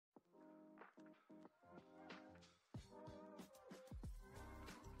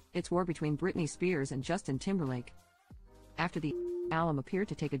It's war between Britney Spears and Justin Timberlake. After the alum appeared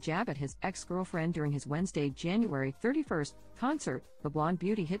to take a jab at his ex-girlfriend during his Wednesday, January 31st concert, the blonde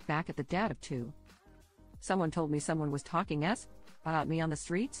beauty hit back at the dad of two. "Someone told me someone was talking about me on the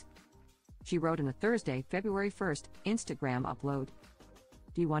streets," she wrote in a Thursday, February 1st, Instagram upload.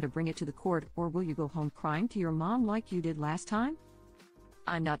 "Do you want to bring it to the court, or will you go home crying to your mom like you did last time?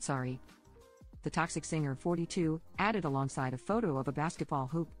 I'm not sorry." The toxic singer, 42, added alongside a photo of a basketball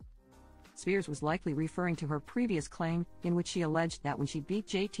hoop. Spears was likely referring to her previous claim, in which she alleged that when she beat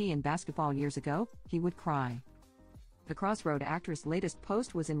JT in basketball years ago, he would cry. The Crossroad actress' latest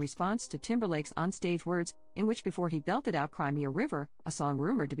post was in response to Timberlake's onstage words, in which before he belted out "Cry Me a River," a song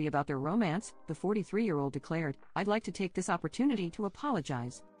rumored to be about their romance, the 43-year-old declared, "I'd like to take this opportunity to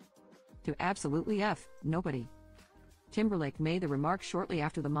apologize to absolutely nobody." Timberlake made the remark shortly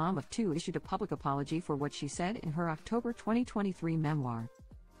after the mom of two issued a public apology for what she said in her October 2023 memoir.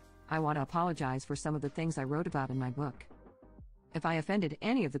 "I want to apologize for some of the things I wrote about in my book. If I offended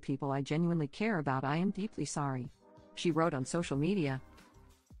any of the people I genuinely care about, I am deeply sorry," she wrote on social media.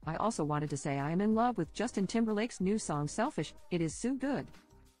 "I also wanted to say I am in love with Justin Timberlake's new song Selfish. It is so good."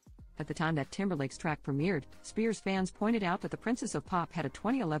 At the time that Timberlake's track premiered, Spears fans pointed out that the Princess of Pop had a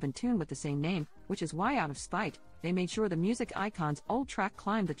 2011 tune with the same name, which is why, out of spite, they made sure the music icon's old track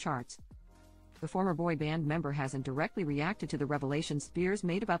climbed the charts. The former boy band member hasn't directly reacted to the revelations Spears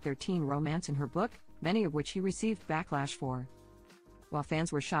made about their teen romance in her book, many of which he received backlash for. While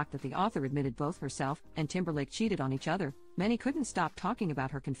fans were shocked that the author admitted both herself and Timberlake cheated on each other, many couldn't stop talking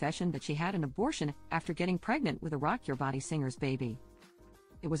about her confession that she had an abortion after getting pregnant with a Rock Your Body singer's baby.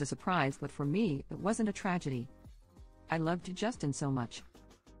 "It was a surprise, but for me, it wasn't a tragedy. I loved Justin so much.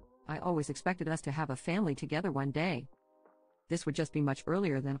 I always expected us to have a family together one day. This would just be much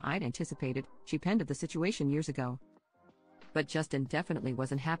earlier than I'd anticipated," she penned of the situation years ago. But Justin definitely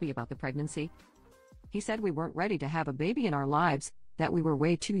wasn't happy about the pregnancy. He said we weren't ready to have a baby in our lives, that we were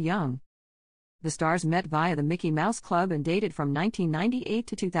way too young. The stars met via the Mickey Mouse Club and dated from 1998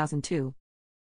 to 2002.